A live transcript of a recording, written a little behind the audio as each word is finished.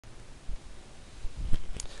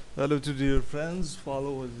Hello to dear friends,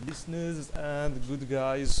 followers, listeners, and good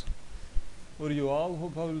guys. How are you all?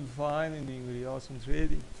 Hope all will be fine and doing very awesome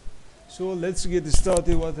trading. So let's get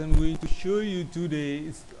started. What I'm going to show you today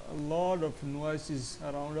is a lot of noises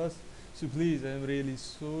around us. So please, I'm really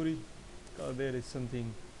sorry because there is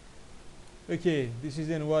something. Okay, this is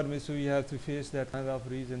the environment, so we have to face that kind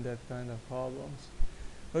of reason, that kind of problems.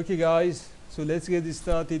 Okay, guys. So let's get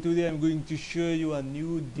started. Today I'm going to show you a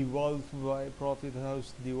new developed by Profit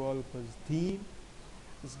House developers team.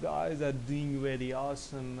 These guys are doing very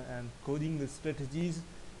awesome and coding the strategies,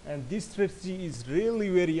 and this strategy is really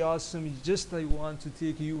very awesome. It's just I want to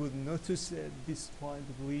take you with notice at this point.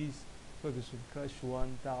 Please focus on crush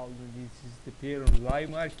 1000. This is the pair on live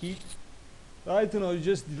market right now.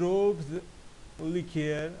 Just dropped, look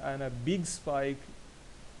here, and a big spike.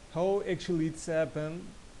 How actually it's happened?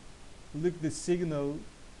 Look the signal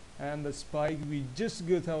and the spike. We just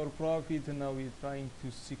got our profit, and now we're trying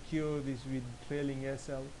to secure this with trailing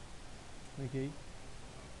SL. Okay,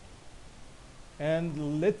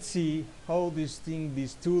 and let's see how this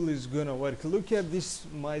tool is gonna work. Look at this,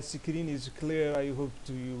 my screen is clear, I hope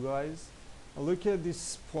to you guys. Look at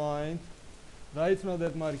this point. Right now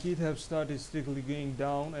that market have started strictly going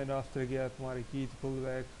down, and after gap market pull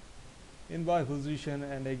back in buy position,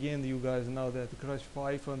 and again you guys know that crush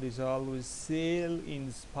 500 is always sell in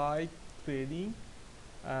spike trading,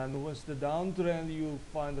 and once the downtrend you'll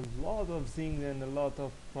find a lot of things and a lot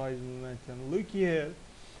of price momentum. Look here,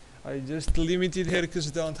 I just limited here because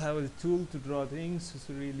I don't have a tool to draw things,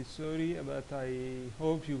 so really sorry, but I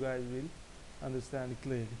hope you guys will understand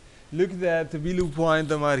clearly. Look that below point,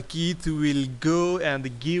 the market will go and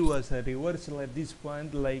give us a reversal at this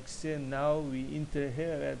point. Like say now we enter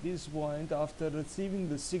here at this point. After receiving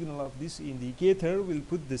the signal of this indicator, we'll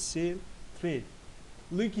put the sale trade.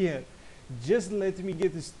 Look here, just let me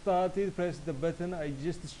get started. Press the button I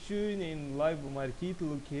just showed in live market.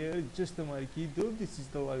 Look here, just the market though. This is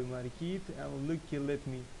the live market, and look here, let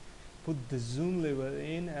me put the zoom level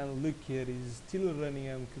in, and look here, is still running.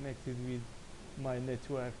 I'm connected with my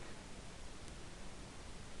network.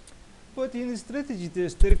 But in strategy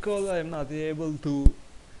tester, because I'm not able to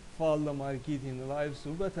follow the market in live, so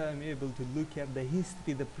but I'm able to look at the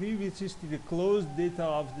history, the previous history, the closed data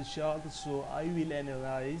of the chart. So I will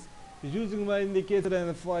analyze using my indicator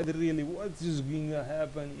and find really what is going to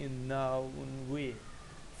happen in now and where.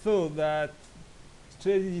 So that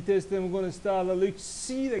strategy test, I'm gonna start a look.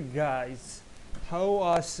 See the guys, how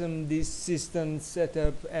awesome this system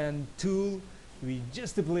setup and tool. We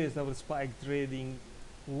just placed our spike trading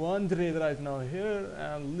one trade right now here,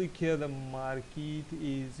 and look here, the market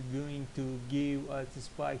is going to give us a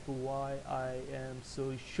spike. Why I am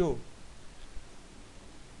so sure?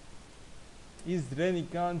 Is running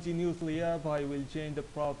continuously up. I will change the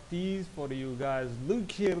properties for you guys.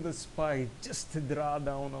 Look here, the spike, just a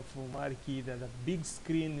drawdown of market at a big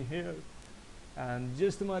screen here, and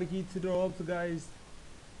just market dropped, guys.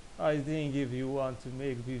 I think if you want to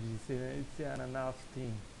make this, it's an enough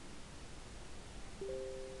thing.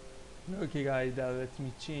 Okay guys, let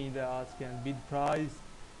me change the ask and bid price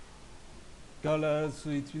color so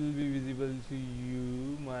it will be visible to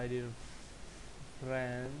you, my dear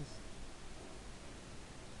friends.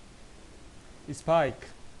 Spike.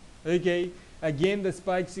 Okay, again the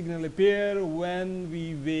spike signal appear when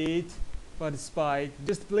we wait for the spike.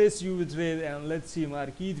 Just place your trade, and let's see,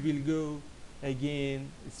 market will go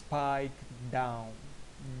again spike down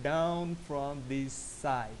from this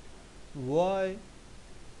side. Why?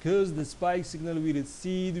 Because the spike signal we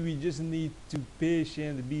received, we just need to be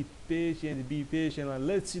patient, and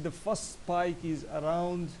let's see, the first spike is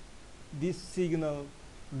around this signal.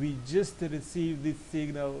 We just received this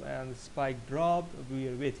signal and the spike dropped. We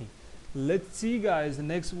are waiting. Let's see, guys, the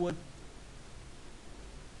next one.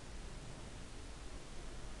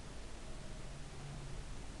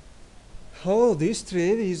 How this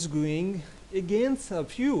trade is going against a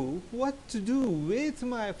few. What to do? Wait,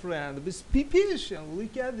 my friend, just be patient.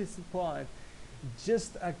 Look at this point,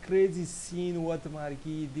 just a crazy scene what the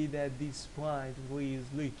market did at this point. Please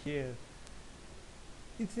look here,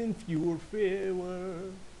 it's in your favor.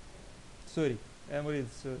 Sorry, I'm really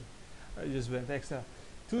sorry, I just went extra.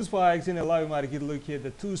 Two spikes in a live market. Look here, the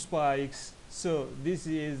two spikes. So this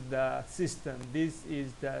is the system,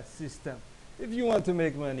 If you want to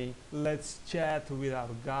make money, let's chat with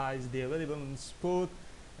our guys. They're available on spot.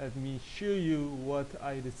 Let me show you what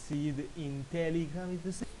I received in Telegram.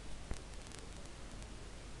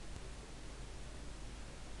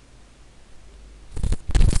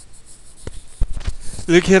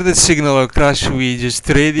 Look here, the signal of crash we just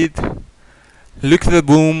traded. Look at the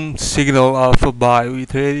boom signal of a buy we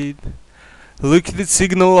traded. Look at the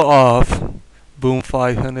signal off. Boom,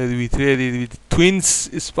 500. We traded with twin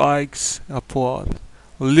spikes upward.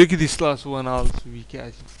 Look at this last one also. We catch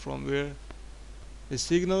it from where? The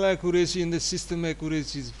signal accuracy and the system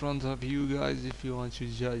accuracy is in front of you guys if you want to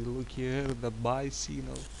judge. Look here, the buy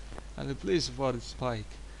signal and the place for the spike.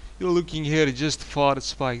 You're looking here just for the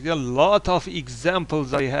spike. There are a lot of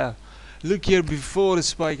examples I have. Look here before the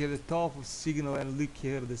spike at the top of signal, and look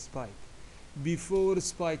here the spike. Before the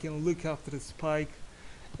spike and look after the spike,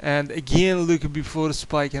 and again look before the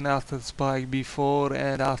spike and after the spike, before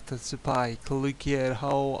and after the spike. Look here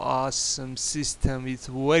how awesome system is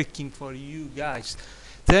working for you guys.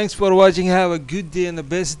 Thanks for watching. Have a good day and the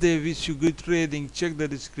best day. Wish you good trading. Check the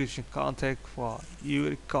description. Contact for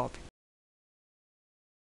your copy.